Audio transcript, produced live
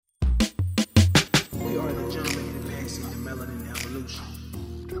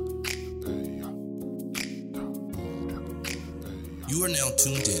You are now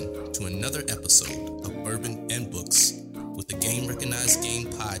tuned in to another episode of Bourbon and Books with the Game Recognized Game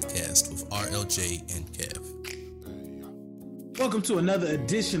podcast with RLJ and Kev. Welcome to another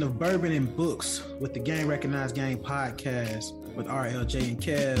edition of Bourbon and Books with the Game Recognized Game podcast with RLJ and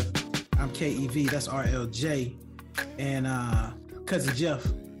Kev. I'm KEV, that's RLJ, and cousin Jeff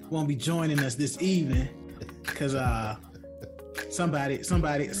won't be joining us this evening because somebody slid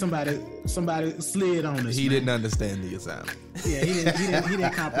on us. He didn't understand the assignment. Yeah, he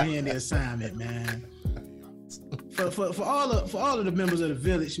didn't comprehend the assignment, man. For all of the members of the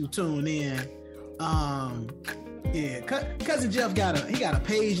village who tuned in, cousin Jeff got a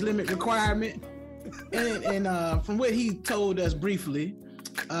page limit requirement, and from what he told us briefly,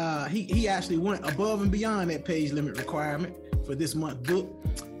 he actually went above and beyond that page limit requirement for this month's book.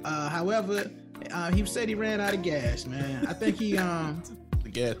 However, he said he ran out of gas, man. I think he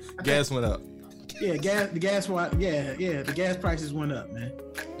the gas went up. Yeah, the gas prices went up, man.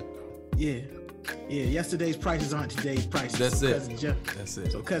 Yeah. Yesterday's prices aren't today's prices. That's so it. Cousin Jeff, That's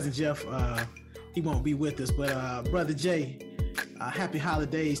it. So cousin Jeff, he won't be with us, but brother Jay, happy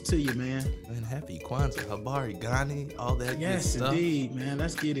holidays to you, man. And happy Kwanzaa, Habari, Ghani, all that good stuff. Yes, indeed, man.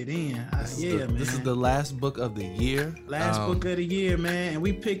 Let's get it in. Man. This is the last book of the year. Last book of the year, man. And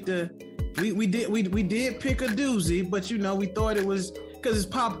we picked we did pick a doozy, but we thought it was because it's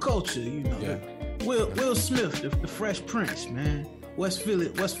pop culture, Yeah. Will Smith, the Fresh Prince, man. West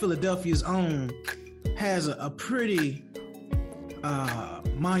Philadelphia's own, has a pretty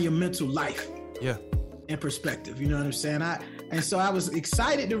monumental life. Yeah. In perspective, you know what I'm saying? So I was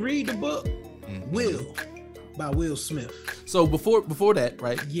excited to read the book, Will, by Will Smith. So before that,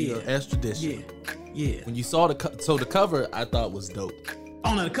 right? Yeah. As tradition. Yeah. When you saw the cover, I thought was dope.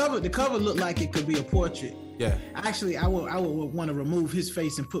 Oh no, the cover looked like it could be a portrait. Yeah. Actually, I would want to remove his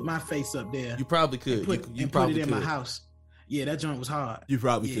face and put my face up there. You probably could. You probably put it in could. my house. Yeah, that joint was hard. You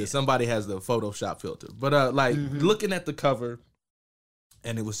probably could. Somebody has the Photoshop filter. But looking at the cover,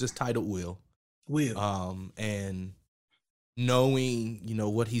 and it was just titled Will. And knowing,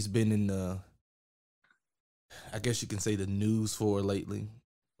 what he's been in the, I guess you can say, the news for lately,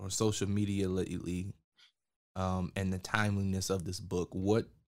 or social media lately, and the timeliness of this book, what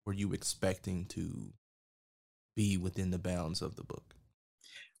were you expecting to be within the bounds of the book?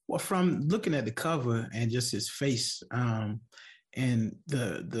 Well, from looking at the cover and just his face, and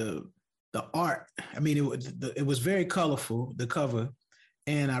the art, I mean, it was very colorful, the cover,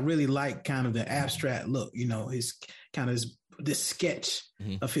 and I really like kind of the abstract look. His kind of this sketch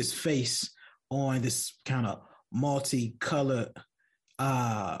of his face on this kind of multicolored,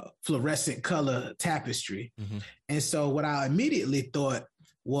 fluorescent color tapestry. And so what I immediately thought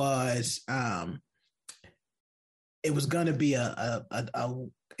was it was going to be a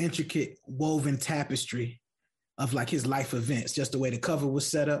intricate woven tapestry of like his life events, just the way the cover was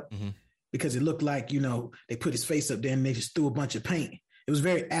set up, because it looked like, they put his face up there and they just threw a bunch of paint. It was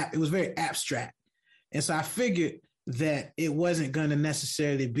very abstract. And so I figured that it wasn't going to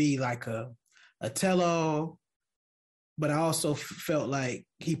necessarily be like a tell-all, but I also felt like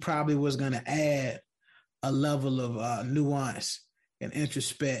he probably was going to add a level of nuance and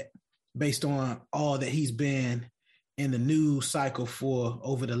introspect based on all that he's been in the news cycle for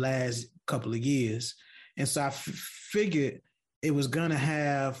over the last couple of years. And so I figured it was going to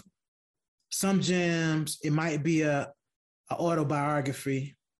have some gems. It might be a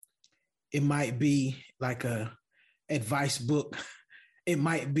autobiography. It might be like a advice book. It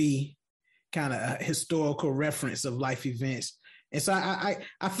might be kind of a historical reference of life events. And so I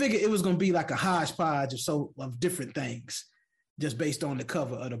figured it was going to be like a hodgepodge of different things just based on the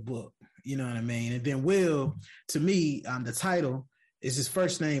cover of the book. You know what I mean? And then Will, to me, the title is his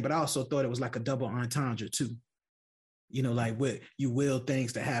first name, but I also thought it was like a double entendre too. Like what you will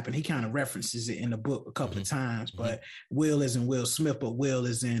things to happen. He kind of references it in the book a couple of times, but Will isn't Will Smith, but Will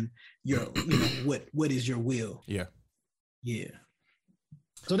is in your, what is your will? Yeah. Yeah.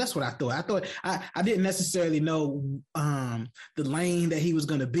 So that's what I thought. I didn't necessarily know the lane that he was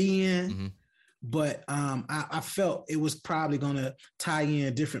going to be in, but I felt it was probably going to tie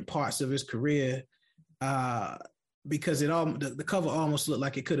in different parts of his career because the cover almost looked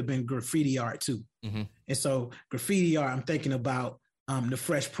like it could have been graffiti art too. And so graffiti art, I'm thinking about the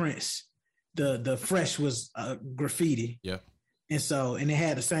Fresh Prince. The Fresh was graffiti. Yeah. And it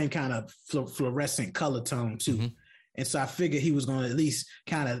had the same kind of fluorescent color tone too. And so I figured he was going to at least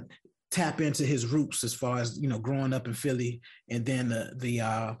kind of tap into his roots as far as, growing up in Philly, and then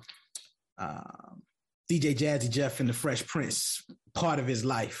the DJ Jazzy Jeff and the Fresh Prince part of his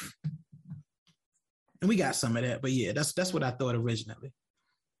life. And we got some of that, but yeah, that's what I thought originally.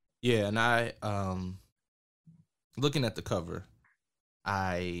 Yeah, and I looking at the cover,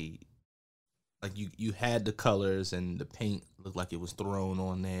 you had the colors and the paint looked like it was thrown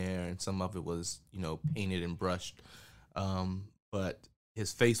on there, and some of it was, painted and brushed. But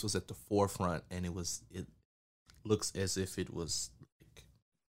his face was at the forefront, and it looks as if it was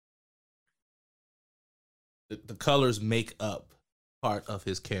like the colors make up part of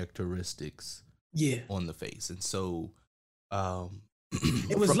his characteristics on the face. And so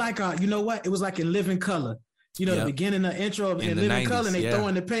it was like you know what? It was like in Living Color. The beginning of intro in Living 90s, Color, and they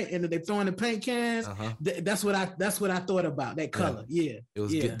throwing the paint and they throwing the paint cans. That's what I thought about, that color. Yeah, it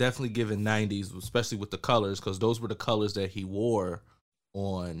was definitely given 90s, especially with the colors, because those were the colors that he wore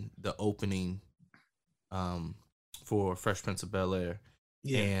on the opening for Fresh Prince of Bel-Air.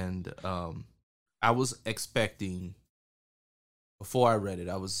 And I was expecting, before I read it,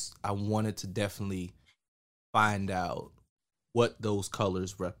 I wanted to definitely find out what those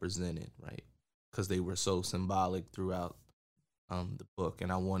colors represented, right? Because they were so symbolic throughout the book. And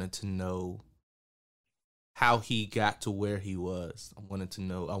I wanted to know how he got to where he was. I wanted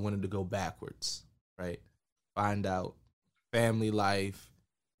to go backwards, right? Find out family life,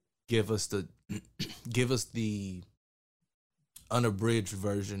 give us the unabridged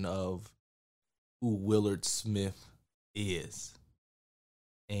version of who Willard Smith is.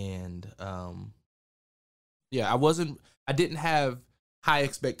 And I didn't have high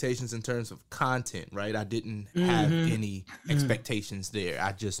expectations in terms of content, right? I didn't have any expectations there.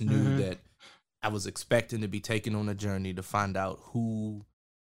 I just knew that I was expecting to be taken on a journey to find out who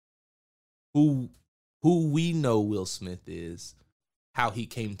we know Will Smith is, how he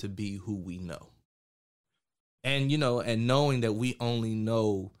came to be who we know. And, and knowing that we only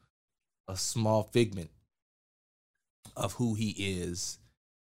know a small figment of who he is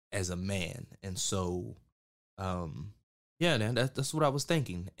as a man. And so, that's what I was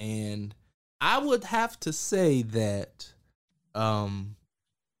thinking. And I would have to say that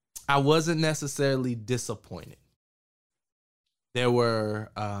I wasn't necessarily disappointed. There were,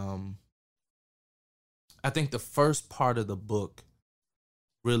 I think the first part of the book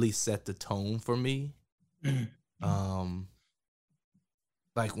really set the tone for me.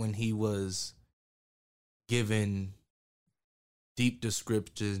 Like when he was given deep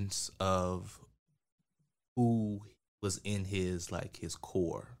descriptions of who was in his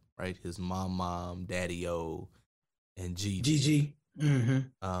core, right? His mom, daddy-o, and Gigi.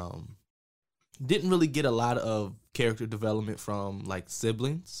 Didn't really get a lot of character development from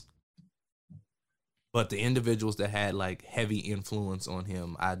siblings, but the individuals that had heavy influence on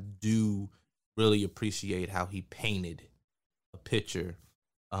him, I do really appreciate how he painted a picture.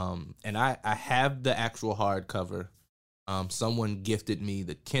 And I have the actual hardcover. Someone gifted me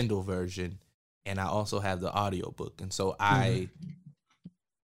the Kindle version, and I also have the audiobook. And so I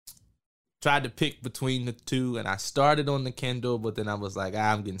tried to pick between the two, and I started on the Kindle, but then I was like,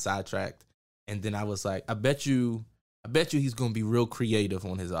 I'm getting sidetracked. And then I was like, I bet you he's going to be real creative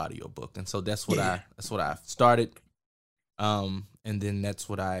on his audiobook. And so that's what I started. And then that's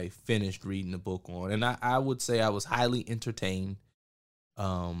what I finished reading the book on. And I would say I was highly entertained.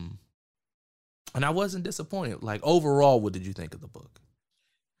 And I wasn't disappointed. Overall, what did you think of the book?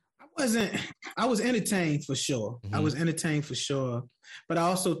 I was entertained for sure. I was entertained for sure. But I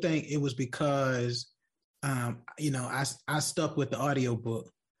also think it was because, I stuck with the audiobook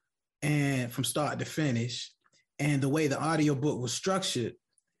and from start to finish, and the way the audiobook was structured,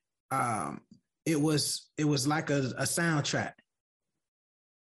 it was like a soundtrack.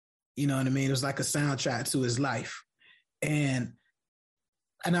 You know what I mean? It was like a soundtrack to his life. And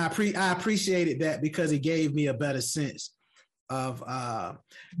I appreciated that because it gave me a better sense of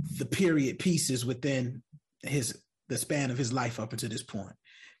the period pieces within the span of his life up until this point.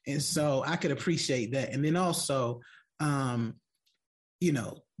 And so I could appreciate that. And then also, the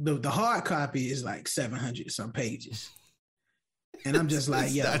hard copy is 700 some pages. And I'm just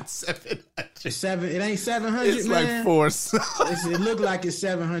like, yo, not 700. It ain't 700, it's man. Four. It looked like it's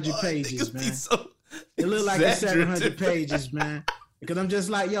 700 pages, man. It looked like it's 700 pages, man. Because I'm just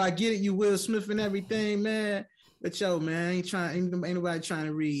like, yo, I get it, you Will Smith and everything, man. But yo, man, ain't nobody trying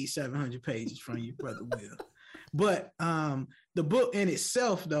to read 700 pages from you, brother Will. But the book in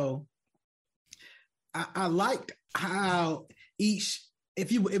itself, though, I liked how each,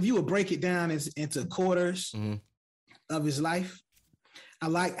 if you would break it down into quarters of his life, I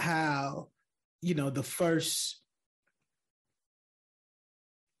like how, the first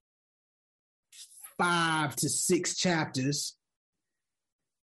 5 to 6 chapters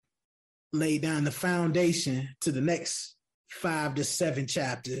lay down the foundation to the next 5 to 7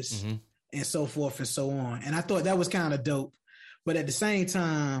 chapters and so forth and so on. And I thought that was kind of dope. But at the same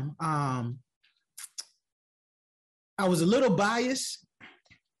time, I was a little biased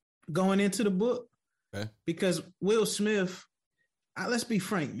going into the book. Okay. Because Will Smith, let's be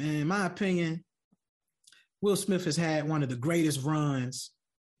frank, man. In my opinion, Will Smith has had one of the greatest runs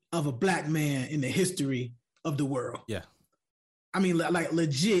of a black man in the history of the world. Yeah. I mean, like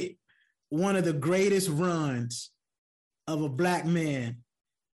legit, one of the greatest runs of a black man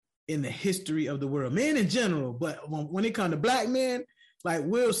in the history of the world. Men in general, but when it comes to black men, like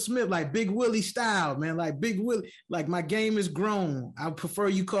Will Smith, like Big Willie style, man, like Big Willie, like my game is grown. I prefer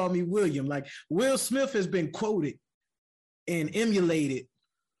you call me William. Like Will Smith has been quoted and emulated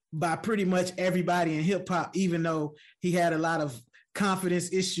by pretty much everybody in hip hop, even though he had a lot of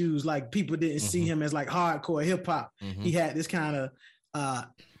confidence issues. Like people didn't see him as like hardcore hip hop. He had this kind of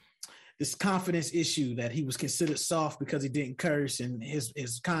this confidence issue that he was considered soft because he didn't curse and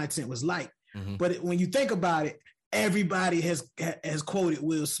his content was light. But when you think about it, everybody has quoted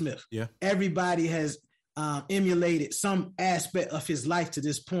Will Smith. Yeah. Everybody has emulated some aspect of his life to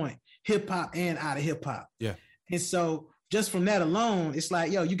this point, hip hop and out of hip hop. Yeah. And so just from that alone, it's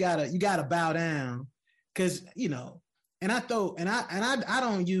like, yo, you gotta bow down, because and I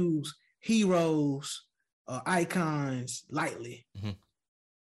don't use heroes or icons lightly.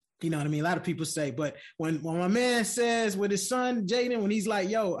 You know what I mean? A lot of people say, but when my man says with his son Jaden, when he's like,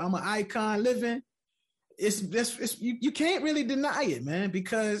 yo, I'm an icon living, you can't really deny it, man,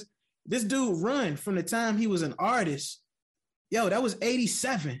 because this dude run from the time he was an artist. Yo, that was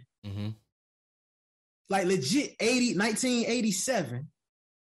 87. Like legit 1987,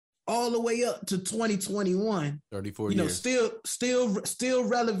 all the way up to 2021. 34 years. Still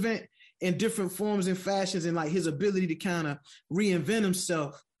relevant in different forms and fashions, and like his ability to kind of reinvent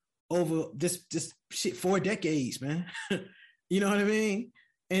himself over this shit 4 decades, man. You know what I mean?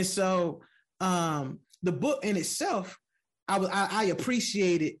 And so the book in itself, I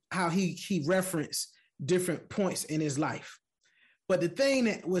appreciated how he referenced different points in his life. But the thing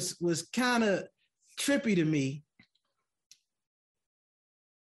that was kind of trippy to me,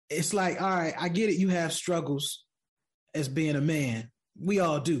 it's like, all right, I get it, you have struggles as being a man. We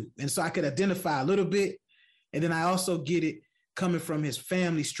all do. And so I could identify a little bit. And then I also get it coming from his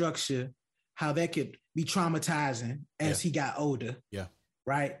family structure, how that could be traumatizing as he got older. Yeah.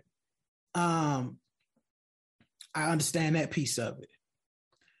 Right. I understand that piece of it.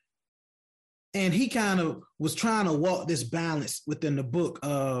 And he kind of was trying to walk this balance within the book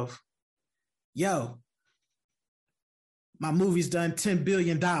of, yo, my movie's done $10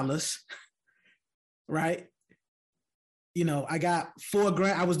 billion, right? I got 4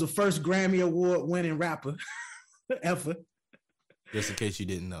 I was the first Grammy Award winning rapper ever. Just in case you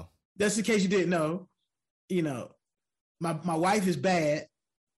didn't know. Just in case you didn't know, my wife is bad.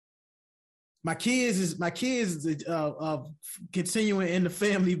 My kids is continuing in the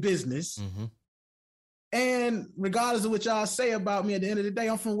family business. And regardless of what y'all say about me, at the end of the day,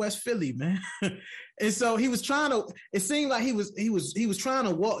 I'm from West Philly, man. And so he was trying to, it seemed like he was trying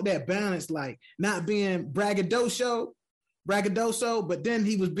to walk that balance, like not being braggadocio, but then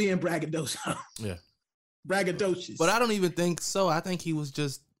he was being braggadocio. Yeah. Braggadocious. But I don't even think so. I think he was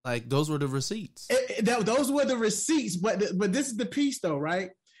just like, those were the receipts. Those were the receipts, but this is the piece though, right?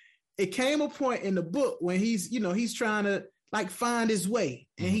 It came a point in the book when he's trying to like find his way,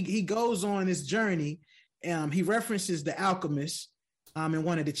 and he goes on this journey. He references The Alchemist in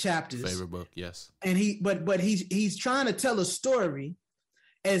one of the chapters. Favorite book, yes. And he's trying to tell a story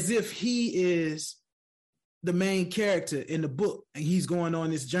as if he is the main character in the book, and he's going on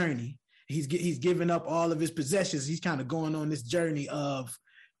this journey. He's giving up all of his possessions. He's kind of going on this journey of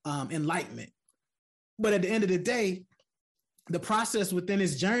enlightenment. But at the end of the day, the process within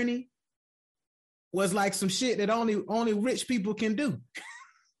his journey was like some shit that only rich people can do.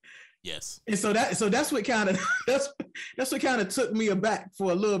 Yes. And so that's what kind of took me aback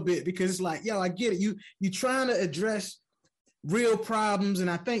for a little bit, because it's like, yo, I get it. You trying to address real problems, and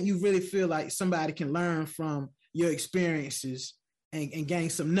I think you really feel like somebody can learn from your experiences and gain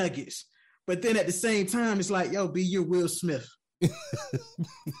some nuggets. But then at the same time, it's like, yo, B, you're Will Smith. You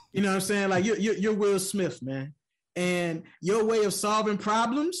know what I'm saying? Like you're Will Smith, man. And your way of solving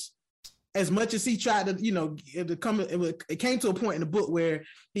problems, as much as he tried to, it came to a point in the book where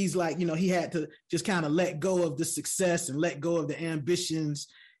he's like, he had to just kind of let go of the success and let go of the ambitions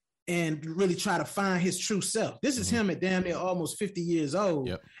and really try to find his true self. This is him at damn near almost 50 years old.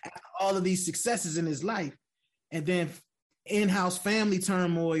 Yep. After all of these successes in his life. And then in-house family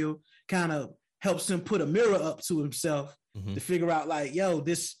turmoil kind of helps him put a mirror up to himself to figure out like, yo,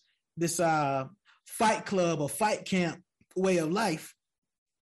 this fight club or fight camp way of life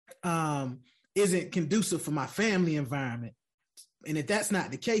isn't conducive for my family environment. And if that's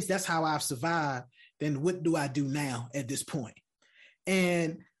not the case, that's how I've survived. Then what do I do now at this point?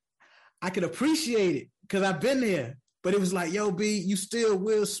 And I could appreciate it because I've been there. But it was like, yo, B, you still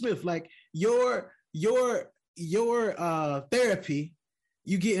Will Smith. Like your therapy,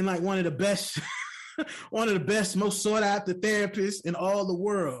 you getting like one of the best, most sought after therapists in all the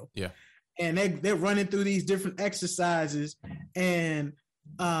world. Yeah. And they're running through these different exercises, and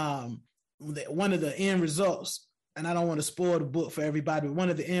one of the end results, and I don't want to spoil the book for everybody, but one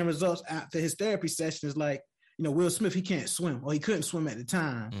of the end results after his therapy session is like, Will Smith, he can't swim, or he couldn't swim at the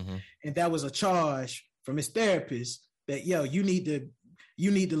time. Mm-hmm. And that was a charge from his therapist that, you need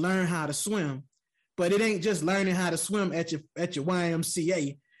to learn how to swim. But it ain't just learning how to swim at your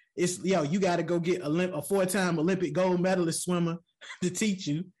YMCA. It's, you got to go get a 4-time Olympic gold medalist swimmer to teach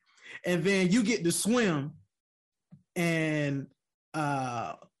you. And then you get to swim and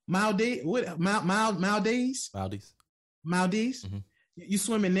Maldives. Mm-hmm. You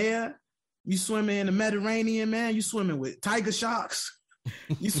swimming there. You swimming in the Mediterranean, man. You swimming with tiger sharks.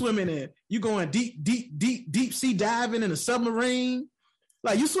 You swimming you going deep sea diving in a submarine.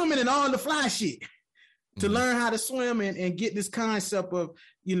 Like you swimming in all the fly shit to learn how to swim and get this concept of,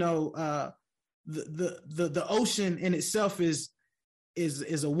 the ocean in itself is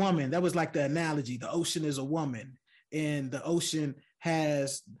a woman. That was like the analogy. The ocean is a woman, and the ocean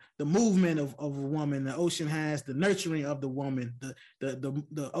has the movement of a woman. The ocean has the nurturing of the woman.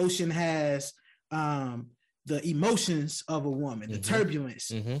 The ocean has the emotions of a woman, the turbulence,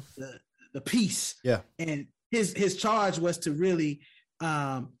 the peace. Yeah. And his charge was to really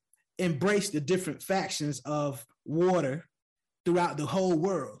embrace the different factions of water throughout the whole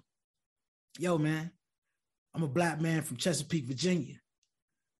world. Yo, man, I'm a Black man from Chesapeake, Virginia.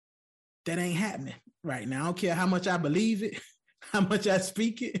 That ain't happening right now. I don't care how much I believe it, how much I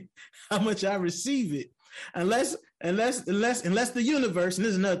speak it, how much I receive it. Unless the universe, and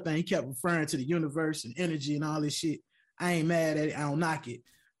this is another thing, he kept referring to the universe and energy and all this shit. I ain't mad at it. I don't knock it.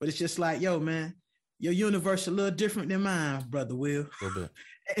 But it's just like, yo, man, your universe a little different than mine, brother Will. A little bit.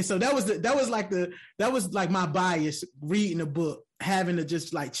 And so that was like my bias reading the book, having to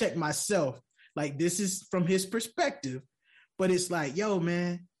just like check myself. Like, this is from his perspective. But it's like, yo,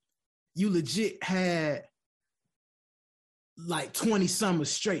 man, you legit had like 20 summers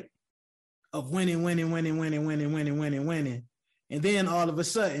straight of winning. And then all of a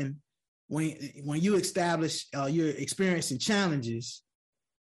sudden, when you establish, you're experiencing challenges,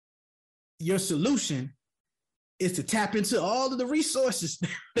 your solution is to tap into all of the resources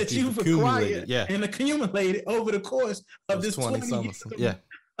that you've acquired and accumulated over the course of this 20 summers.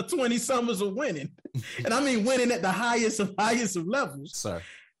 20 summers of winning. And I mean winning at the highest of levels. Sir.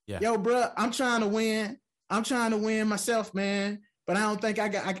 Yeah. Yo, bro, I'm trying to win. I'm trying to win myself, man. But I don't think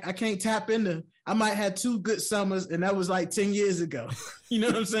I can't tap into. I might have 2 good summers, and that was like 10 years ago. You know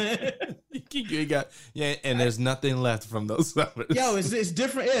what I'm saying? You got, and there's nothing left from those summers. Yo, it's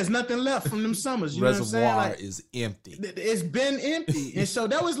different. Yeah, there's nothing left from them summers. You Reservoir know what I'm saying? Like, is empty. It's been empty, and so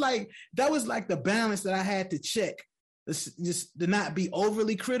that was like the balance that I had to check, just to not be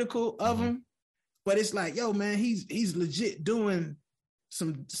overly critical of him. But it's like, yo, man, he's legit doing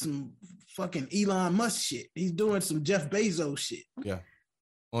some fucking Elon Musk shit. He's doing some Jeff Bezos shit. Yeah.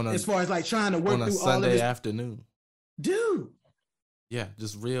 As far as like trying to work through Sunday all of his afternoon. Dude. Yeah,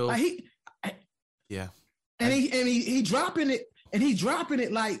 just real. Like yeah. And he dropping it, and he dropping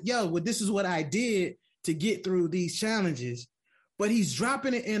it like, yo, well, this is what I did to get through these challenges. But he's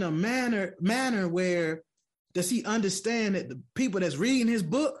dropping it in a manner where does he understand that the people that's reading his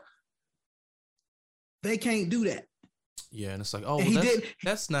book, they can't do that. Yeah, and it's like, oh,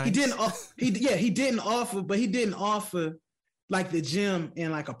 that's nice. He didn't offer like the gym in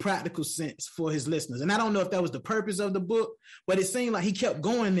like a practical sense for his listeners. And I don't know if that was the purpose of the book, but it seemed like he kept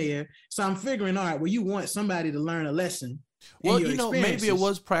going there. So I'm figuring, all right, well, you want somebody to learn a lesson. Well, maybe it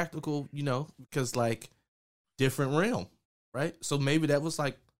was practical, because like different realm, right? So maybe that was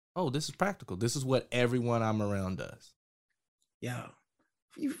like, oh, this is practical. This is what everyone I'm around does. Yeah.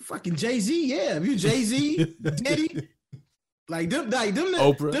 You fucking Jay-Z, yeah. If you Jay-Z, Diddy,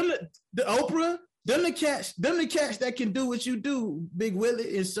 Oprah. The Oprah, them the cats that can do what you do, Big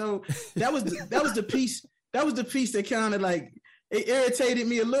Willie. And so that was the piece that kind of like, it irritated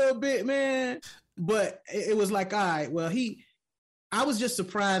me a little bit, man. But it was like, all right, well, I was just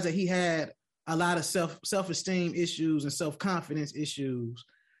surprised that he had a lot of self-esteem issues and self-confidence issues,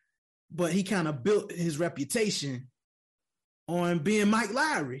 but he kind of built his reputation on being Mike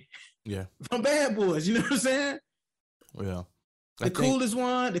Lowry. Yeah. From Bad Boys, you know what I'm saying? Yeah. The coolest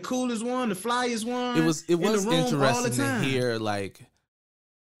one, the flyest one. It was interesting to hear like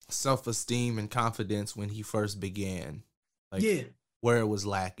self-esteem and confidence when he first began. Like where it was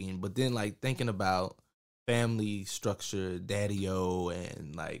lacking. But then like thinking about family structure, Daddy-O,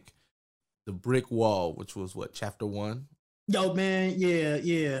 and like the brick wall, which was what, chapter 1? Yo, man, yeah.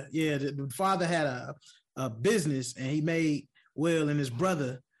 The father had a business, and he made Will and his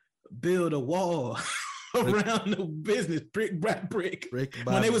brother build a wall around the business, brick by brick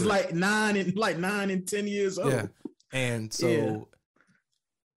when they was like 9 and 10 years old. Yeah, and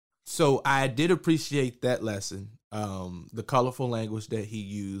so I did appreciate that lesson, the colorful language that he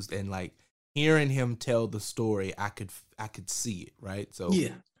used, and like hearing him tell the story, I could see it, right? So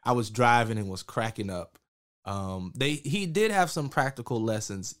yeah, I was driving and was cracking up. He did have some practical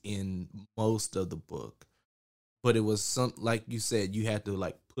lessons in most of the book, but it was some, like you said, you had to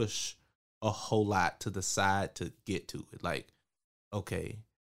like push a whole lot to the side to get to it. Like, okay,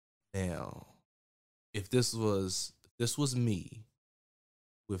 now if this was me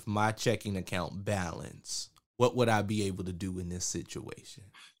with my checking account balance, what would I be able to do in this situation?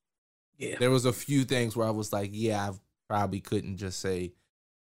 Yeah, there was a few things where I was like, yeah, I probably couldn't just say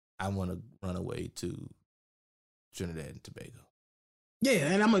I want to run away to Trinidad and Tobago.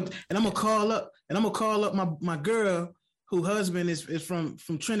 Yeah, and I'm gonna call up my girl whose husband is from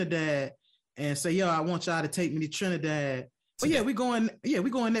Trinidad and say, yo, I want y'all to take me to Trinidad. But yeah, we going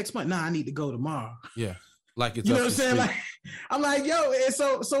next month. Nah, I need to go tomorrow. Yeah. Like it's, you know what I'm saying? Like, I'm like, yo, and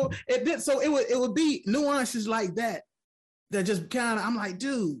so it would be nuances like that just kind of, I'm like,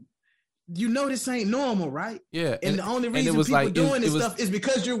 dude, you know this ain't normal, right? Yeah. And the only reason people like, doing this stuff is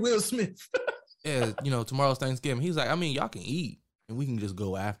because you're Will Smith. Yeah, tomorrow's Thanksgiving. He's like, I mean, y'all can eat and we can just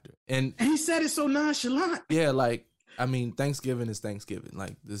go after. And he said it so nonchalant. Yeah, like, I mean, Thanksgiving is Thanksgiving.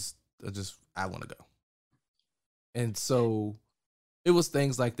 Like this, I want to go. And so it was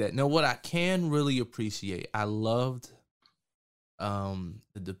things like that. Now, what I can really appreciate, I loved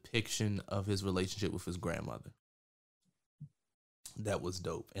the depiction of his relationship with his grandmother. That was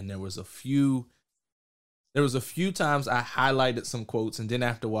dope. And there was a few times I highlighted some quotes, and then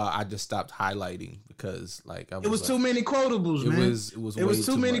after a while I just stopped highlighting because it was too many quotables, man. It was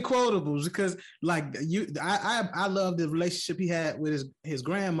too many quotables because I love the relationship he had with his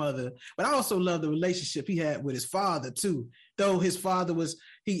grandmother, but I also love the relationship he had with his father too. Though his father was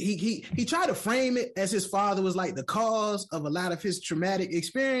he tried to frame it as his father was like the cause of a lot of his traumatic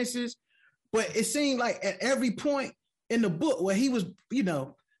experiences, but it seemed like at every point in the book where he was,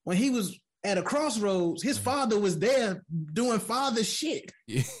 when he was at a crossroads, his father was there doing father shit.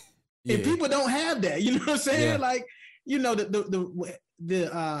 Yeah. Yeah. And people don't have that. You know what I'm saying? Yeah. Like,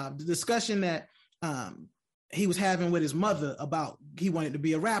 the discussion that he was having with his mother about he wanted to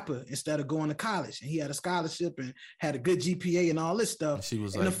be a rapper instead of going to college, and he had a scholarship and had a good GPA and all this stuff. And she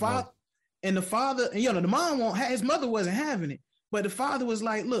was and like, the father, the mom his mother wasn't having it, but the father was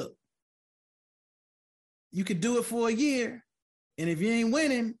like, look, you could do it for a year. And if you ain't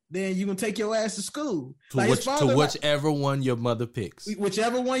winning, then you can take your ass to school. To whichever one your mother picks.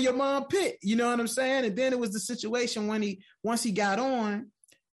 Whichever one your mom picked. You know what I'm saying? And then it was the situation when once he got on,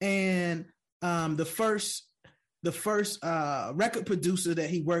 and the first record producer that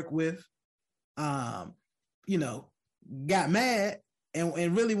he worked with, got mad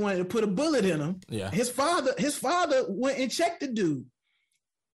and really wanted to put a bullet in him. Yeah. His father went and checked the dude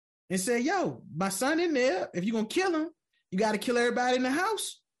and said, yo, my son in there, if you're going to kill him, you got to kill everybody in the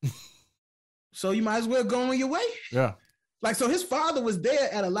house. So you might as well go on your way. Yeah. Like, so his father was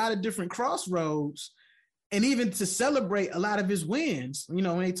there at a lot of different crossroads, and even to celebrate a lot of his wins.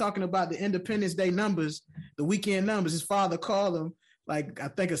 When they talking about the Independence Day numbers, the weekend numbers, his father called him, like, I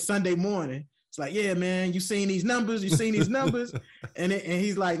think a Sunday morning. It's like, yeah, man, you seen these numbers? And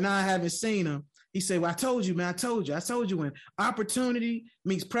he's like, nah, I haven't seen them. He said, well, I told you, man, I told you when opportunity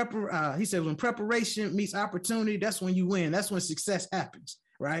meets he said, when preparation meets opportunity, that's when you win. That's when success happens,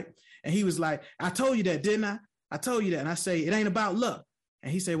 right? And he was like, I told you that, didn't I? I told you that. And I say, it ain't about luck.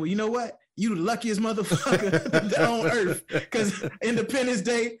 And he said, well, you know what? You the luckiest motherfucker on earth, because Independence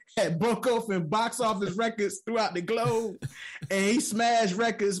Day had broke off in box office records throughout the globe, and he smashed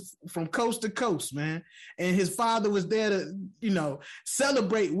records from coast to coast, man. And his father was there to,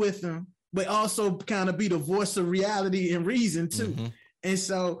 celebrate with him, but also kind of be the voice of reality and reason too. Mm-hmm. And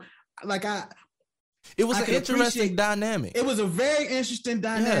so, it was an interesting dynamic. It was a very interesting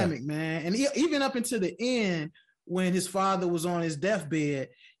dynamic, man. And even up until the end, when his father was on his deathbed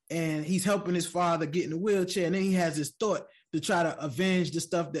and he's helping his father get in the wheelchair, and then he has this thought to try to avenge the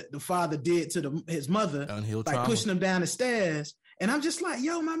stuff that the father did to his mother, like pushing him down the stairs. And I'm just like,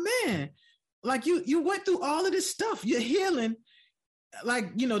 yo, my man, like you went through all of this stuff. You're healing.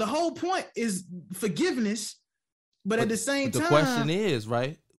 Like, the whole point is forgiveness, but at the same time, the question is,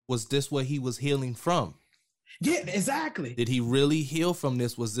 right? Was this what he was healing from? Yeah, exactly. Did he really heal from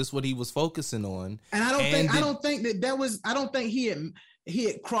this? Was this what he was focusing on? And I don't think he had he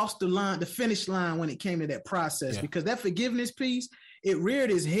had crossed the finish line when it came to that process, because that forgiveness piece, it reared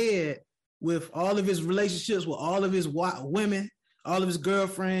his head with all of his relationships with all of his women, all of his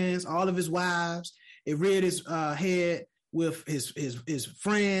girlfriends, all of his wives. It reared his head with his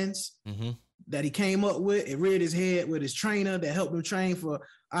friends that he came up with. It reared his head with his trainer that helped him train for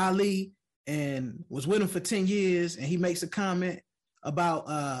Ali and was with him for 10 years. And he makes a comment about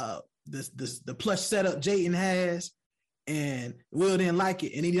the plush setup Jayden has, and Will didn't like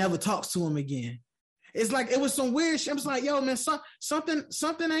it, and he never talks to him again. It's like, it was some weird shit. I was like, yo, man,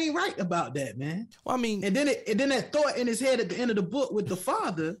 something ain't right about that, man. Well, I mean, and then that thought in his head at the end of the book with the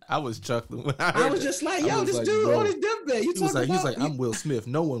father. I was chuckling when I was just like, yo, this dude on his deathbed. He was like, I'm Will Smith.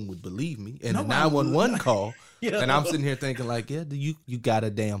 No one would believe me. And the 911 call, and I'm sitting here thinking like, yeah, you got a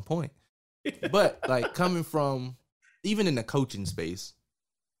damn point. But like, coming from, even in the coaching space,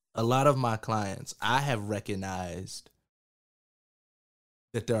 a lot of my clients, I have recognized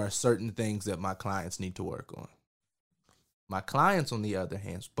that there are certain things that my clients need to work on. My clients, on the other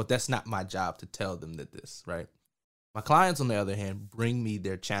hand, but that's not my job to tell them that this, right? My clients, on the other hand, bring me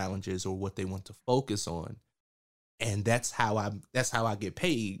their challenges or what they want to focus on. And that's how I get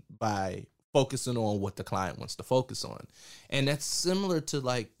paid, by focusing on what the client wants to focus on. And that's similar to,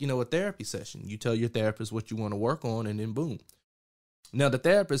 like, you know, a therapy session. You tell your therapist what you want to work on, and then boom. Now, the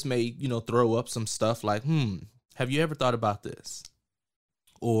therapist may, you know, throw up some stuff like, have you ever thought about this?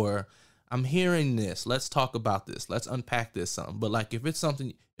 Or, I'm hearing this. Let's talk about this. Let's unpack this some. But like, if it's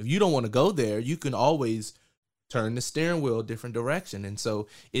something, if you don't want to go there, you can always turn the steering wheel a different direction. And so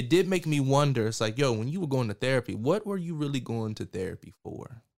it did make me wonder. It's like, yo, when you were going to therapy, what were you really going to therapy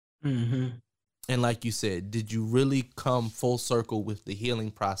for? Mm-hmm. And like you said, did you really come full circle with the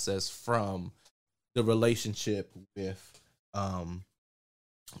healing process from the relationship with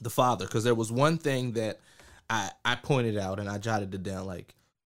the father? Because there was one thing that I pointed out, and I jotted it down, like,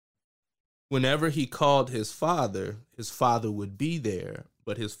 whenever he called his father would be there,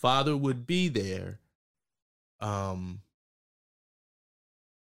 but his father would be there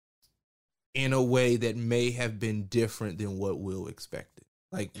in a way that may have been different than what Will expected.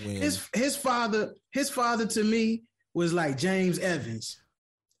 Like, when his father to me was like James Evans.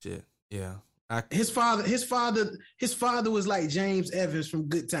 Shit. Yeah. His father was like James Evans from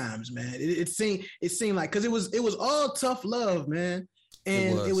Good Times, man. It seemed like, because it was all tough love, man.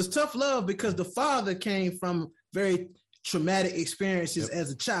 And it was tough love because the father came from very traumatic experiences as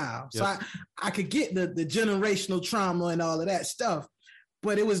a child. So I could get the generational trauma and all of that stuff.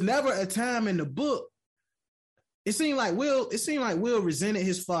 But it was never a time in the book. It seemed like Will resented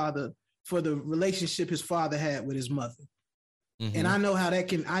his father for the relationship his father had with his mother. Mm-hmm. And I know how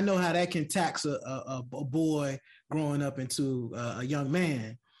that can tax a boy growing up into a young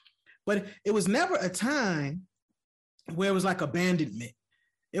man. But it was never a time where it was like abandonment.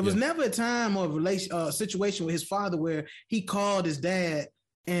 It was never a time or a situation with his father where he called his dad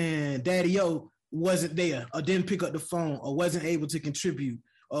and Daddy-O wasn't there, or didn't pick up the phone, or wasn't able to contribute,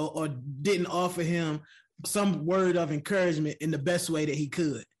 or didn't offer him some word of encouragement in the best way that he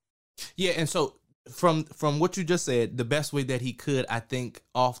could. Yeah, and so from what you just said, the best way that he could, I think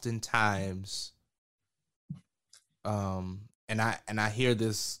oftentimes, and I hear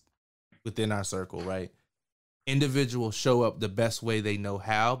this within our circle, right? Individuals show up the best way they know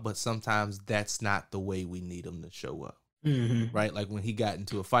how, but sometimes that's not the way we need them to show up. Mm-hmm. Right? Like when he got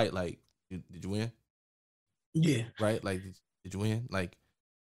into a fight, like, did you win? Yeah. Right? Like, did you win? Like,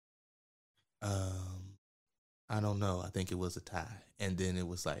 I don't know. I think it was a tie. And then it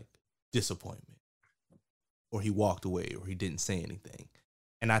was like disappointment. Or he walked away, or he didn't say anything.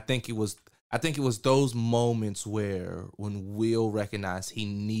 And I think it was those moments where, when Will recognized he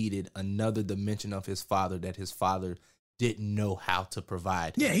needed another dimension of his father that his father didn't know how to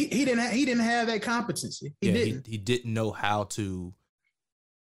provide. Yeah, he didn't have that competency. He didn't know how to,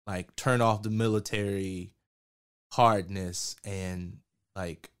 like, turn off the military hardness and,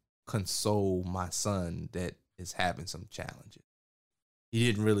 like, console my son that is having some challenges. He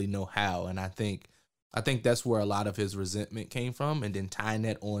didn't really know how, and I think that's where a lot of his resentment came from, and then tying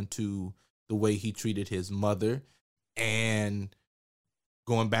that on to the way he treated his mother, and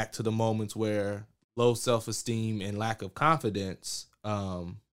going back to the moments where low self-esteem and lack of confidence,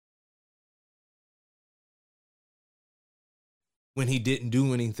 when he didn't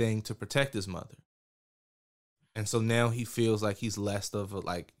do anything to protect his mother. And so now he feels like he's less of a,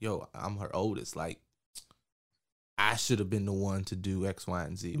 like, yo, I'm her oldest. Like, I should have been the one to do X, Y,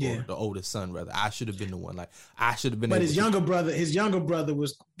 and Z, or the oldest son, rather. I should have been the one. Like, I should have been. But his younger brother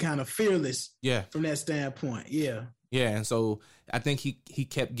was kind of fearless. Yeah. From that standpoint. Yeah. Yeah. And so I think he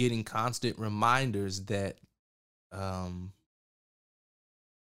kept getting constant reminders that,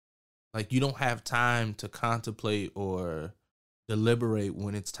 Like, you don't have time to contemplate or deliberate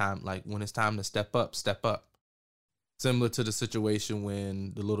when it's time. Like, when it's time to step up, step up. Similar to the situation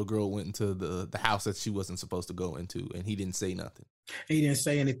when the little girl went into the house that she wasn't supposed to go into, and he didn't say nothing. He didn't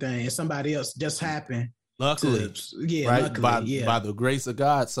say anything, and somebody else just happened. Luckily, right? Luckily, by the grace of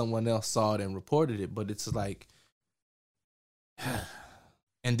God, someone else saw it and reported it. But it's like,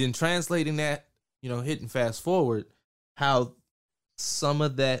 and then translating that, hitting fast forward, how some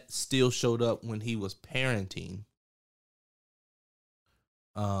of that still showed up when he was parenting.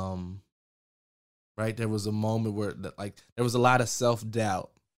 Right, there was a moment where there was a lot of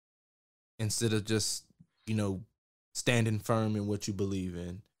self-doubt instead of just standing firm in what you believe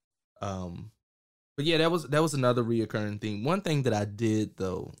in. But yeah, that was another reoccurring theme. One thing that I did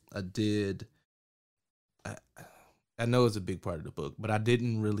though, I know it's a big part of the book, but I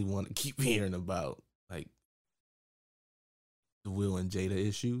didn't really want to keep hearing about like the Will and Jada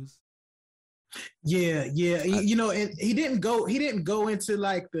issues. Yeah, and he didn't go into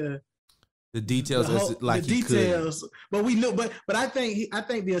like the details but we knew. But I think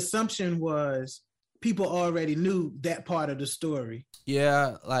the assumption was people already knew that part of the story.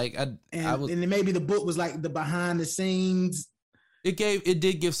 Yeah, like and maybe the book was like the behind the scenes. It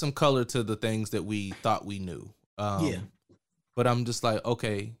did give some color to the things that we thought we knew. But I'm just like,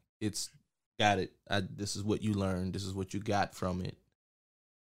 okay, it's got it. This is what you learned. This is what you got from it.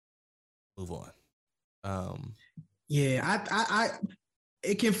 Move on.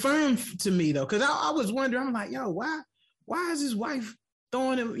 It confirmed to me though, because I was wondering. I'm like, yo, why is his wife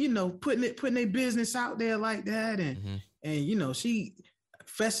throwing him, putting their business out there like that, and she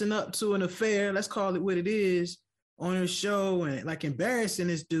fessing up to an affair. Let's call it what it is on her show, and like embarrassing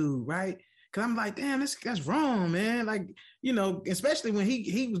this dude, right? Because I'm like, damn, that's wrong, man. Like, especially when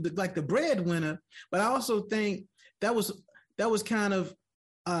he was like the breadwinner. But I also think that was kind of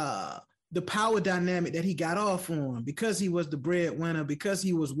the power dynamic that he got off on, because he was the breadwinner, because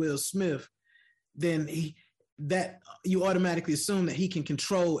he was Will Smith. Then you automatically assume that he can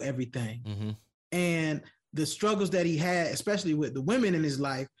control everything. Mm-hmm. And the struggles that he had, especially with the women in his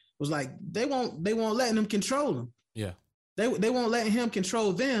life, was like they won't let him control him. Yeah, they won't let him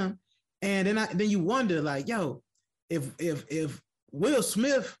control them. And then you wonder, like, yo, if Will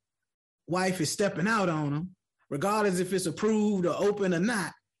Smith wife is stepping out on him, regardless if it's approved or open or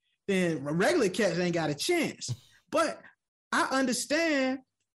not, then regular cats ain't got a chance. But I understand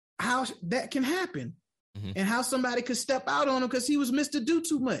how that can happen, and how somebody could step out on him because he was Mr. Do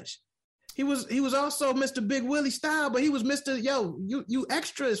Too Much. He was also Mr. Big Willie style, but he was Mr. Yo, you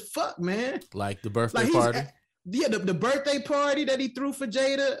extra as fuck, man. Like the birthday party. Yeah, the birthday party that he threw for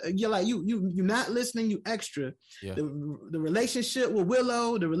Jada. You're like, you not listening, you extra. Yeah. The relationship with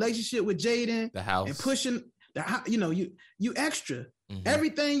Willow, the relationship with Jaden, the house, and pushing the house. You extra. Mm-hmm.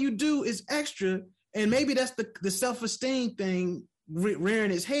 Everything you do is extra, and maybe that's the self-esteem thing rearing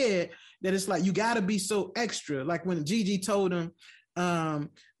his head, that it's like you got to be so extra. Like when Gigi told him, man,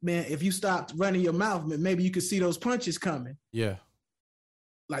 if you stopped running your mouth, maybe you could see those punches coming. Yeah.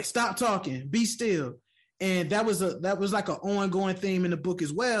 Like, stop talking, be still. And that was like an ongoing theme in the book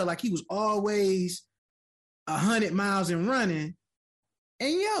as well. Like, he was always 100 miles and running.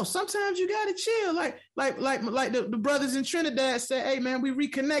 And sometimes you gotta chill. Like the brothers in Trinidad said, hey man, we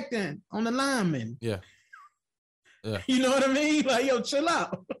reconnecting on the lineman. Yeah. You know what I mean? Like, yo, chill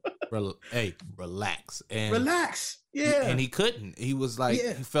out. Hey, relax. Relax. Yeah. And he couldn't. He was like,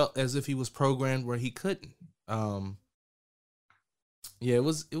 he felt as if he was programmed where he couldn't. Yeah, it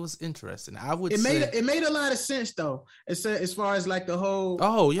was interesting. It made a lot of sense though. As far as like the whole.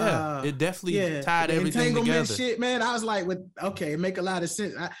 Oh yeah, it definitely tied everything together. Shit, man. I was like, it make a lot of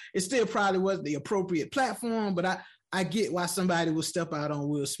sense. It still probably wasn't the appropriate platform, but I get why somebody would step out on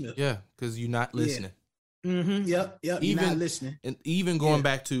Will Smith. Yeah, because you're not listening. Yeah. Mm-hmm. Yep. Even you're not listening, and even going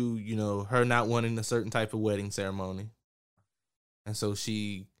back to her not wanting a certain type of wedding ceremony, and so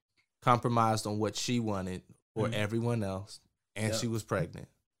she compromised on what she wanted for everyone else. And she was pregnant.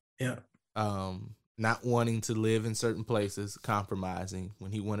 Yeah. Not wanting to live in certain places, compromising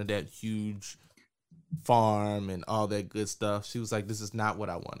when he wanted that huge farm and all that good stuff. She was like, this is not what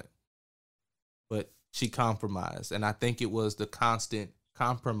I wanted. But she compromised. And I think it was the constant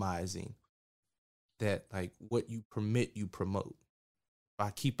compromising that, like, what you permit, you promote. If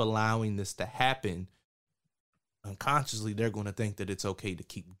I keep allowing this to happen, unconsciously, they're going to think that it's okay to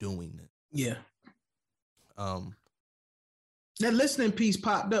keep doing it. Yeah. That listening piece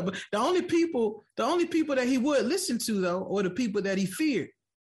popped up, but the only people that he would listen to though, or the people that he feared.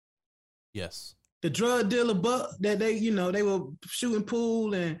 Yes. The drug dealer Buck that they were shooting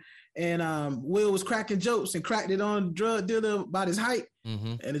pool and Will was cracking jokes and cracked it on the drug dealer about his height.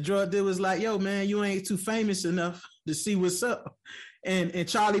 Mm-hmm. And the drug dealer was like, yo, man, you ain't too famous enough to see what's up. And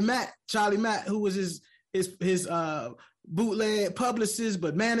Charlie Matt, who was his bootleg publicist,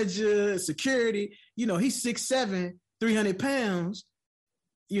 but manager, security, you know, he's 6'7", 300 pounds.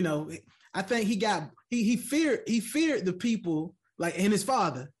 You know, I think he feared the people, like, and his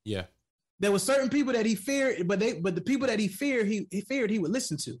father. Yeah. There were certain people that he feared, but the people that he feared, he feared he would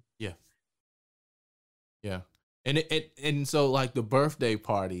listen to. Yeah. Yeah. And so, like, the birthday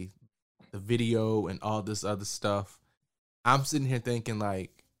party, the video and all this other stuff, I'm sitting here thinking,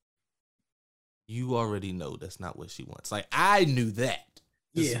 like, you already know that's not what she wants. Like, I knew that.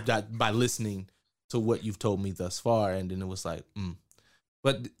 By listening to what you've told me thus far. And then it was like,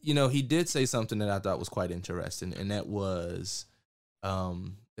 But, you know, he did say something that I thought was quite interesting. And that was,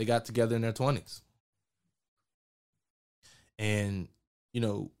 they got together in their 20s. And, you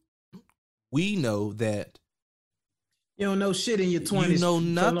know, we know that you don't know shit in your 20s. You know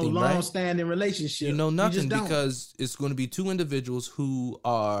nothing, no right? long-standing relationship. You know nothing because it's going to be two individuals who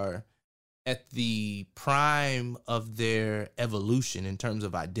are at the prime of their evolution in terms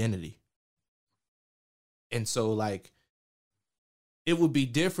of identity. And so, like, it would be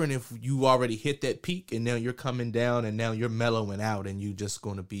different if you already hit that peak and now you're coming down and now you're mellowing out and you're just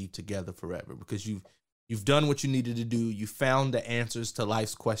going to be together forever because you've done what you needed to do. You found the answers to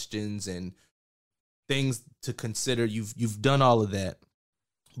life's questions and things to consider. You've done all of that.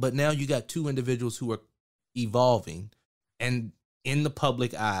 But now you got two individuals who are evolving and in the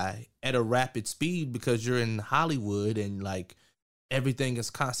public eye at a rapid speed because you're in Hollywood and, like, everything is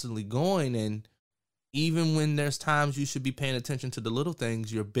constantly going. And even when there's times you should be paying attention to the little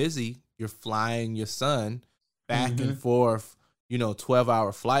things, you're busy. You're flying your son back and forth, you know,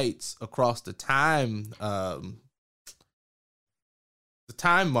 12-hour flights across the time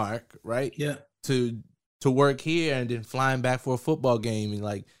mark, right? Yeah. To work here and then flying back for a football game in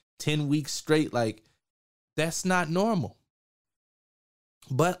like 10 weeks straight. Like, that's not normal.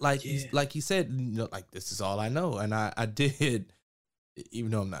 But like he said, you know, like, this is all I know. And I did,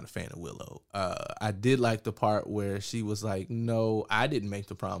 even though I'm not a fan of Willow, I did like the part where she was like, no, I didn't make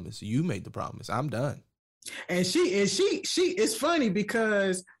the promise. You made the promise. I'm done. And she it's funny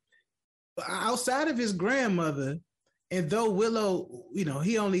because outside of his grandmother, and though Willow, you know,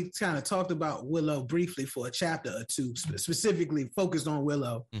 he only kind of talked about Willow briefly for a chapter or two, specifically focused on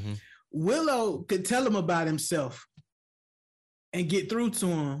Willow. Mm-hmm. Willow could tell him about himself and get through to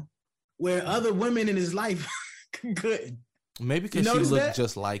him where other women in his life couldn't. Maybe because she looked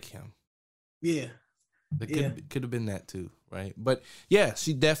just like him. Yeah. It could have been that too, right? But yeah,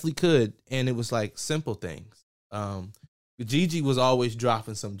 she definitely could. And it was like simple things. Gigi was always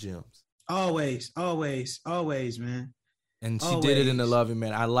dropping some gems. Always, man. And she did it in a loving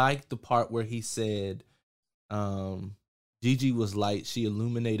manner. I like the part where he said, Gigi was light. She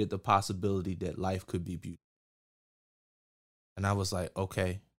illuminated the possibility that life could be beautiful. And I was like,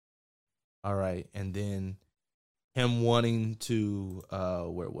 okay, all right. And then him wanting to,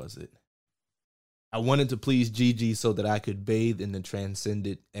 where was it? I wanted to please Gigi so that I could bathe in the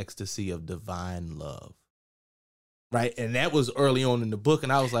transcendent ecstasy of divine love. Right? And that was early on in the book.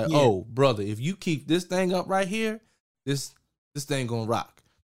 And I was like, oh, brother, if you keep this thing up right here, this thing gonna rock.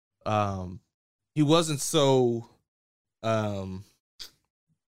 He wasn't so, the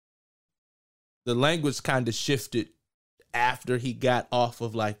language kind of shifted after he got off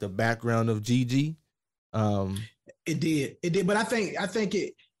of like the background of Gigi. It did. But I think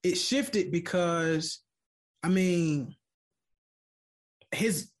it shifted because, I mean,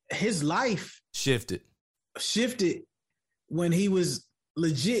 his life shifted when he was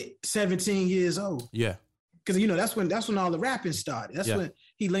legit 17 years old. Yeah. Because, you know, that's when all the rapping started. That's when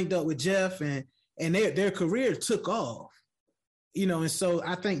he linked up with Jeff and their career took off. You know, and so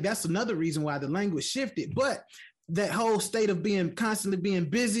I think that's another reason why the language shifted. But that whole state of constantly being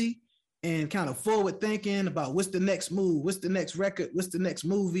busy and kind of forward thinking about what's the next move, what's the next record, what's the next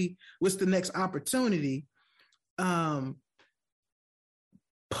movie, what's the next opportunity. Part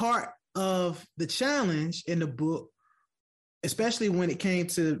of the challenge in the book, especially when it came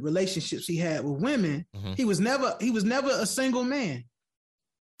to relationships he had with women, he was never a single man.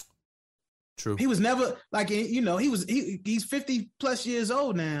 True. He was never he's 50 plus years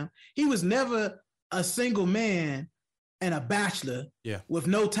old now. He was never a single man and a bachelor with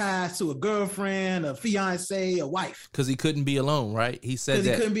no ties to a girlfriend, a fiance, a wife. Because he couldn't be alone, right? He said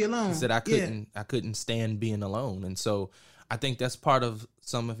that he couldn't be alone. He said I couldn't stand being alone. And so I think that's part of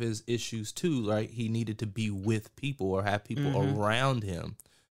some of his issues too, right? He needed to be with people or have people around him.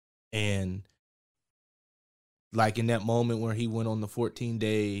 And like in that moment where he went on the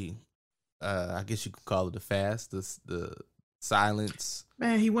 14-day, I guess you could call it a fast, the silence.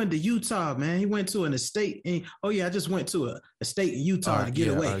 Man, he went to Utah, man. He went to an estate. I just went to a estate in Utah to get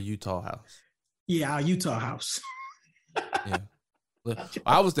away. Our Utah house. Yeah, our Utah house. Yeah.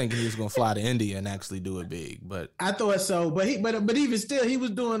 I was thinking he was gonna fly to India and actually do it big, but I thought so. But even still, he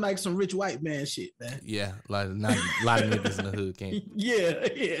was doing like some rich white man shit, man. Yeah, like not a lot of niggas in the hood can't.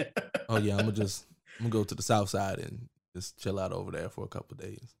 Yeah. Oh yeah, I'm gonna go to the south side and just chill out over there for a couple of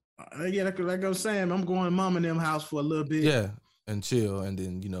days. Yeah, like I was saying, I'm going to mom and them house for a little bit. Yeah, and chill, and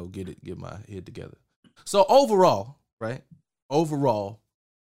then get my head together. So overall, right?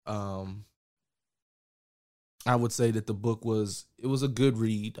 I would say that the book was a good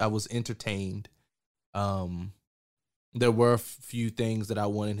read. I was entertained. There were a few things that I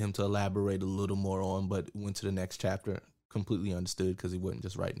wanted him to elaborate a little more on, but went to the next chapter, completely understood because he wasn't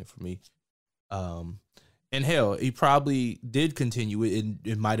just writing it for me. And hell, he probably did continue it.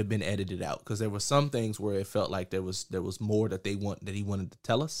 It might have been edited out because there were some things where it felt like there was more that he wanted to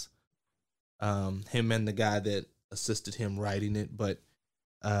tell us. Him and the guy that assisted him writing it, but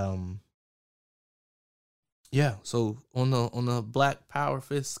yeah. So on the Black Power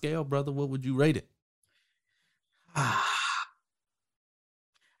Fist scale, brother, what would you rate it? I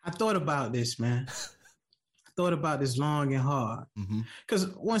thought about this, man. I thought about this long and hard. Because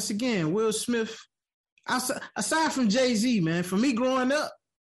once again, Will Smith, aside from Jay-Z, man, for me growing up,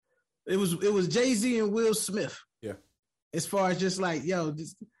 it was Jay-Z and Will Smith. Yeah. As far as just like,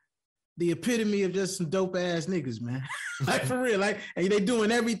 the epitome of just some dope ass niggas, man. Like for real. Like, and they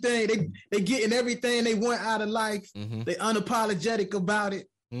doing everything. They getting everything they want out of life. They unapologetic about it.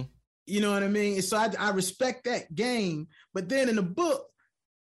 You know what I mean? And so I respect that game. But then in the book,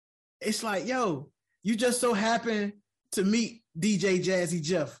 it's like, you just so happen to meet DJ Jazzy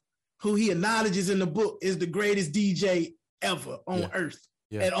Jeff, who he acknowledges in the book is the greatest DJ ever on earth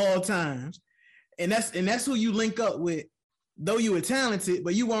at all times. And that's who you link up with, though you were talented,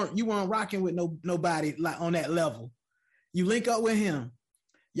 but you weren't rocking with nobody like on that level. You link up with him.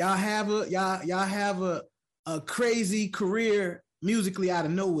 Y'all have a crazy career musically out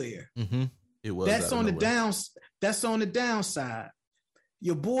of nowhere. It was. That's on the downside.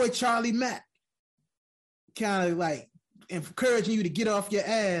 Your boy Charlie Mack kind of like encouraging you to get off your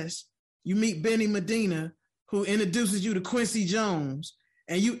ass. You meet Benny Medina, who introduces you to Quincy Jones,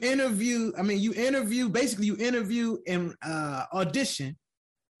 and you interview and audition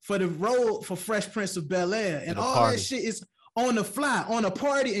for the role for Fresh Prince of Bel-Air, and all that shit is on the fly, on a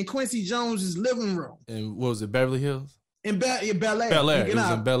party in Quincy Jones's living room. And what was it, Beverly Hills? In Bel-Air. Bel-Air. It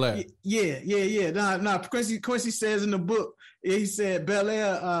was in Bel-Air. Yeah. Nah. Quincy says in the book, he said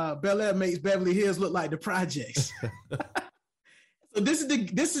Bel-Air makes Beverly Hills look like the projects. So this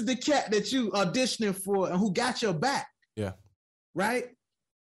is the cat that you auditioning for and who got your back. Yeah. Right?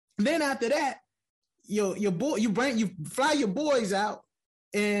 And then after that, your boy, you fly your boys out,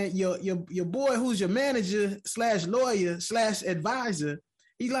 and your boy who's your manager / lawyer / advisor,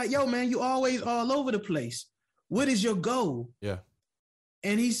 he's like, yo, man, you always all over the place. What is your goal? Yeah.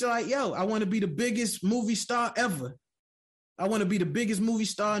 And he's like, yo, I want to be the biggest movie star ever. I want to be the biggest movie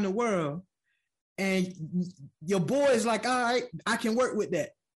star in the world. And your boy is like, all right, I can work with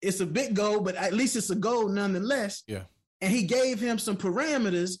that. It's a big goal, but at least it's a goal nonetheless. Yeah. And he gave him some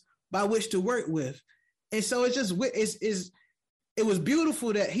parameters by which to work with. And so it was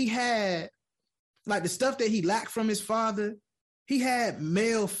beautiful that he had, like, the stuff that he lacked from his father. He had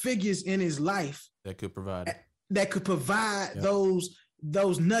male figures in his life that could provide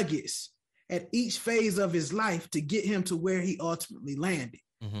those nuggets at each phase of his life to get him to where he ultimately landed.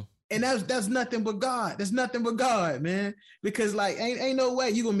 And that's nothing but God. That's nothing but God, man. Because like ain't no way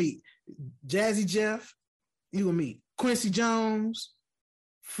you gonna meet Jazzy Jeff, you gonna meet Quincy Jones,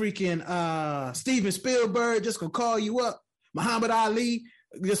 freaking Steven Spielberg just gonna call you up, Muhammad Ali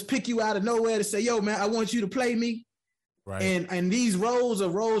just pick you out of nowhere to say, yo, man, I want you to play me. Right. And these roles are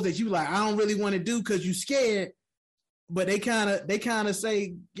roles that you like, I don't really want to do because you scared, but they kind of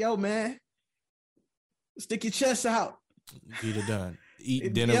say, yo, man, stick your chest out. Get it done.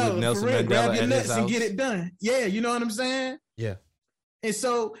 Eat dinner with Nelson Mandela grab your at nuts his house. And get it done. Yeah, you know what I'm saying? Yeah. And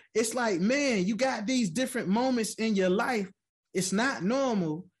so it's like, man, you got these different moments in your life. It's not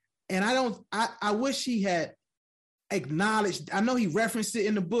normal. And I wish he had acknowledged, I know he referenced it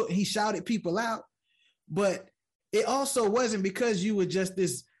in the book, he shouted people out, but it also wasn't because you were just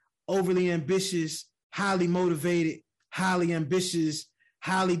this overly ambitious, highly motivated, highly ambitious,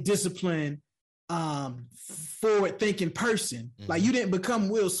 highly disciplined, forward-thinking person. Mm-hmm. Like, you didn't become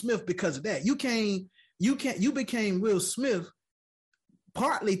Will Smith because of that. You became Will Smith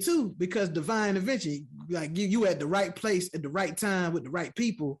partly too because divine intervention, like you at the right place at the right time with the right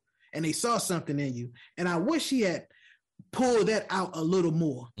people, and they saw something in you. And I wish he had pulled that out a little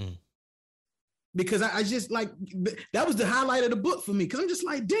more. Because I just like, that was the highlight of the book for me. Because I'm just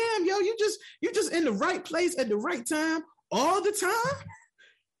like, damn, yo, you just in the right place at the right time all the time.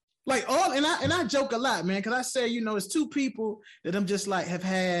 Like and I joke a lot, man, because I say, it's two people that I'm just like have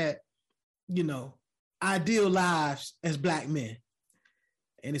had, ideal lives as black men,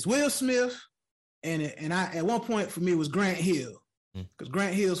 and it's Will Smith, and I at one point for me it was Grant Hill, because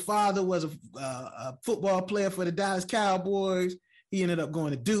Grant Hill's father was a football player for the Dallas Cowboys. He ended up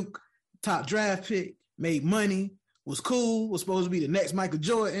going to Duke, top draft pick, made money, was cool, was supposed to be the next Michael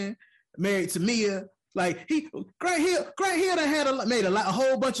Jordan, married to Mia. Like Grant Hill done made a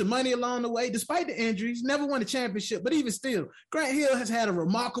whole bunch of money along the way, despite the injuries. Never won a championship, but even still, Grant Hill has had a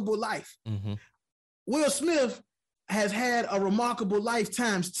remarkable life. Mm-hmm. Will Smith has had a remarkable life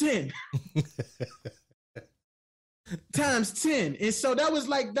times 10. Times 10. And so that was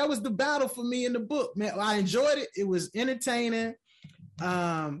the battle for me in the book, man. I enjoyed it. It was entertaining.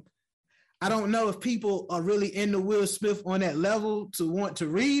 I don't know if people are really into Will Smith on that level to want to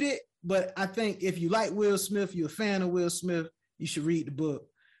read it. But I think if you like Will Smith, you're a fan of Will Smith, you should read the book.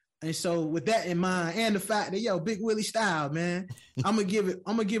 And so with that in mind, and the fact that, Big Willie style, man, I'm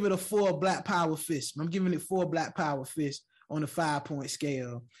gonna give it a 4 Black Power fists. I'm giving it 4 Black Power fists on a 5-point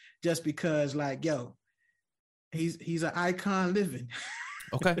scale, just because, he's an icon living.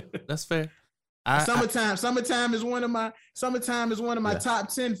 Okay, that's fair. Summertime is one of my top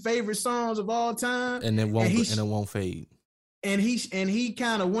 10 favorite songs of all time, and it won't fade. And he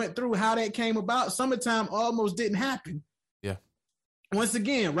kind of went through how that came about. Summertime almost didn't happen. Yeah. Once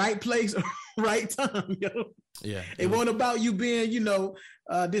again, right place, right time, yo. Yeah. It wasn't about you being,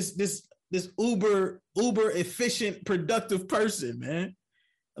 this uber efficient, productive person, man.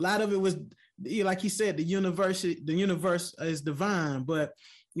 A lot of it was, like he said, the universe is divine. But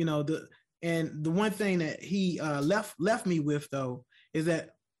the one thing that he left me with though is that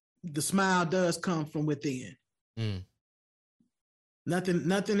the smile does come from within.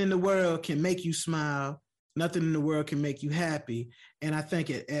 Nothing in the world can make you smile. Nothing in the world can make you happy. And I think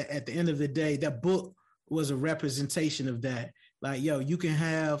at the end of the day, that book was a representation of that. Like, you can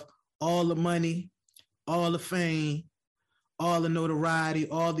have all the money, all the fame, all the notoriety,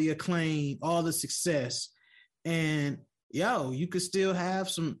 all the acclaim, all the success. And, you could still have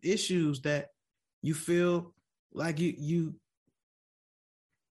some issues that you feel like you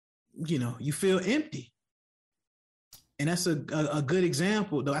feel empty. And that's a good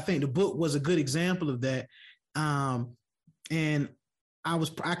example, though. I think the book was a good example of that. And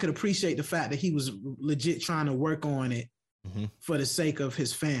I could appreciate the fact that he was legit trying to work on it for the sake of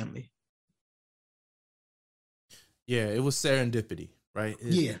his family. Yeah, it was serendipity, right?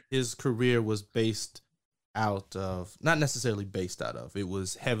 His career was not necessarily based out of, it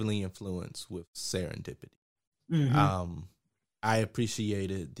was heavily influenced with serendipity. Mm-hmm. I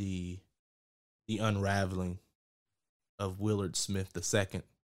appreciated the unraveling of Willard Smith II,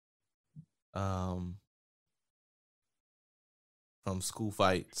 from school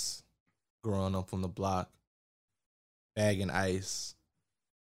fights, growing up on the block, bagging ice,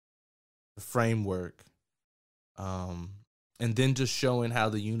 the framework, and then just showing how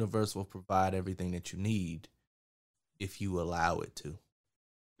the universe will provide everything that you need if you allow it to.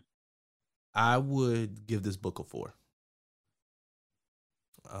 I would give this book a 4.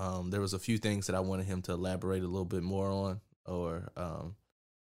 There was a few things that I wanted him to elaborate a little bit more on, or,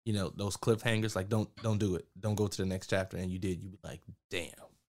 those cliffhangers, like don't do it. Don't go to the next chapter. And you did, you'd be like, damn.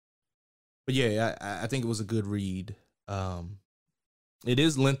 But yeah, I think it was a good read. It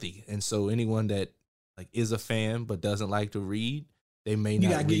is lengthy. And so anyone that is a fan, but doesn't like to read, they may not. You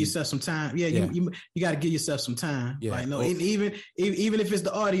gotta give yourself some time. Yeah. You gotta give yourself some time. Yeah. Even if it's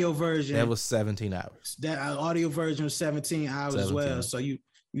the audio version, that was 17 hours. That audio version was 17 hours as well. So you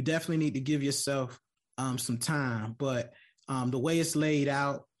definitely need to give yourself some time. But the way it's laid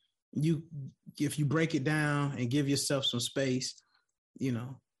out, if you break it down and give yourself some space,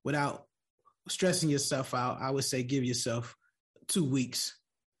 without stressing yourself out, I would say give yourself 2 weeks,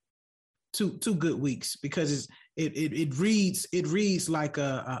 two good weeks, because it reads like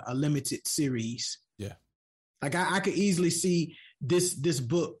a limited series. Yeah, like I could easily see this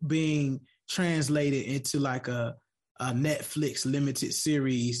book being translated into like a Netflix limited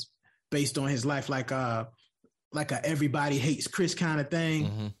series based on his life, like a Everybody Hates Chris kind of thing.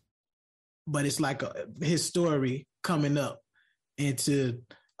 Mm-hmm. But it's like his story coming up into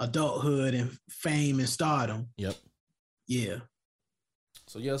adulthood and fame and stardom. Yep. Yeah.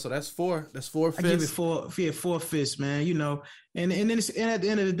 So that's 4. That's 4 fists. I give it 4 fists, man. You know, and then at the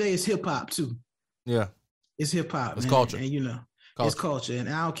end of the day, it's hip hop too. Yeah, it's hip hop. It's culture, and you know, it's culture. And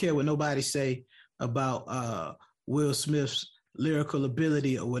I don't care what nobody say about Will Smith's lyrical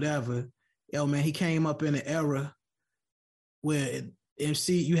ability or whatever. Yo, man, he came up in an era where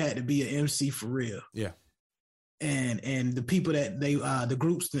you had to be an MC for real. Yeah. And the people that the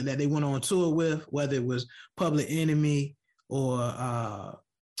groups that they went on tour with, whether it was Public Enemy or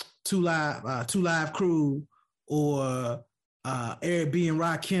Two Live Crew or Eric B and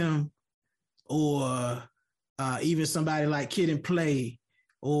Rakim, or even somebody like Kid and Play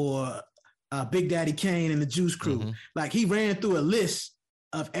or Big Daddy Kane and the Juice Crew. Mm-hmm. Like, he ran through a list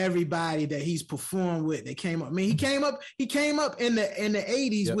of everybody that he's performed with. They came up. I mean, he came up in the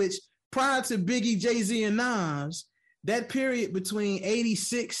 80s, yep. Which prior to Biggie, Jay-Z, and Nas, that period between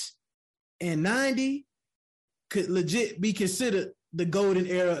 86 and 90 could legit be considered the golden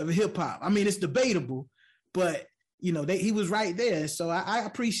era of hip hop. I mean, it's debatable, but you know, he was right there. So I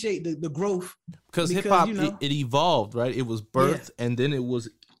appreciate the growth, because hip hop, you know, it evolved, right? It was birthed, and then it was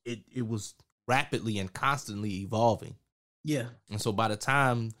rapidly and constantly evolving. Yeah. And so by the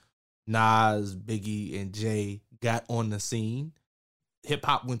time Nas, Biggie, and Jay got on the scene, hip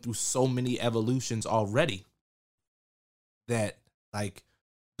hop went through so many evolutions already that, like,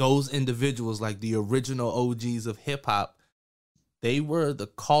 those individuals, like the original OGs of hip hop, they were the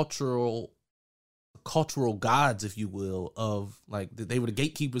cultural gods, if you will, of, like, they were the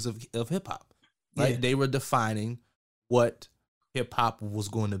gatekeepers of hip hop, right? Yeah. They were defining what hip hop was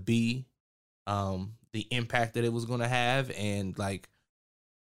going to be, the impact that it was going to have, and, like,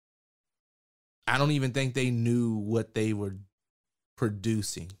 I don't even think they knew what they were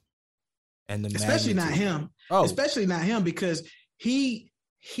producing, and especially not him. Oh, especially not him, because he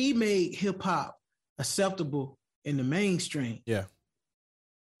made hip hop acceptable in the mainstream. Yeah.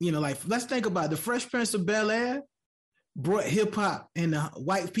 You know, like, let's think about it. The Fresh Prince of Bel-Air brought hip hop in the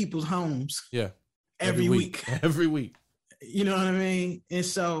white people's homes. Yeah. Every week. Every week. You know what I mean? And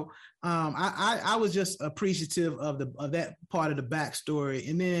so I was just appreciative of that part of the backstory.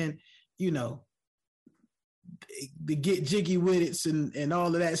 And then, you know, the get jiggy with it and all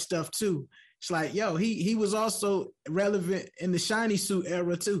of that stuff too. It's like, yo, he was also relevant in the shiny suit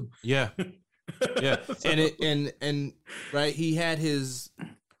era too. Yeah. Yeah. So, and right, he had his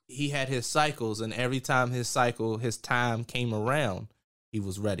cycles, and every time his time came around, he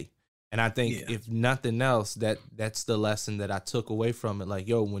was ready. And I think if nothing else, that's the lesson that I took away from it. Like,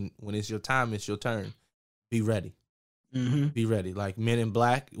 yo, when it's your time, it's your turn. Be ready. Mm-hmm. Be ready. Like, Men in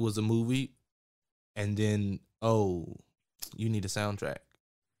Black was a movie, and then, you need a soundtrack.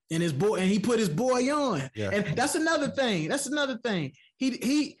 And he put his boy on. Yeah. And that's another thing.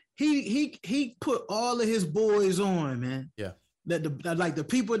 He put all of his boys on, man. Yeah. Like the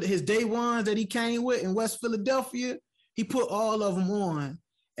people, his day ones that he came with in West Philadelphia, he put all of them on.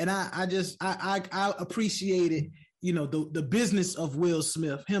 And I appreciated, you know, the business of Will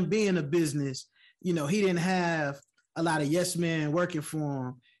Smith, him being a business. You know, he didn't have a lot of yes men working for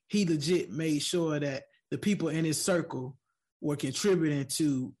him. He legit made sure that the people in his circle were contributing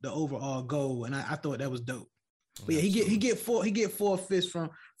to the overall goal. And I thought that was dope. But yeah, he get 4 fists from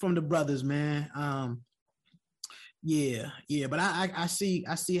the brothers, man. But I see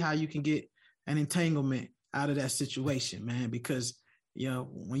how you can get an entanglement out of that situation, man, because, you know,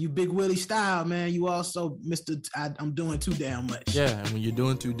 when you Big Willie style, man, you also I'm doing too damn much. Yeah, and when you're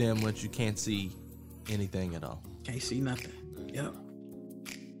doing too damn much, you can't see anything at all. Can't see nothing. Yep.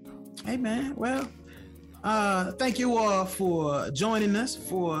 Hey, man, well, thank you all for joining us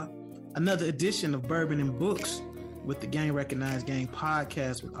for another edition of Bourbon and Books with the Gang Recognized Gang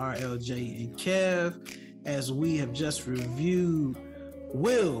podcast with RLJ and Kev, as we have just reviewed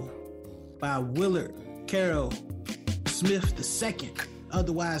Will by Willard Carroll Smith II,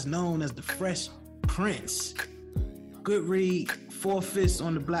 otherwise known as the Fresh Prince. Good read, 4 fists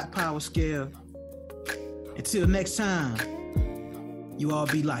on the Black Power scale. Until next time, you all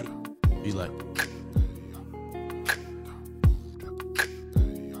be light. Be light.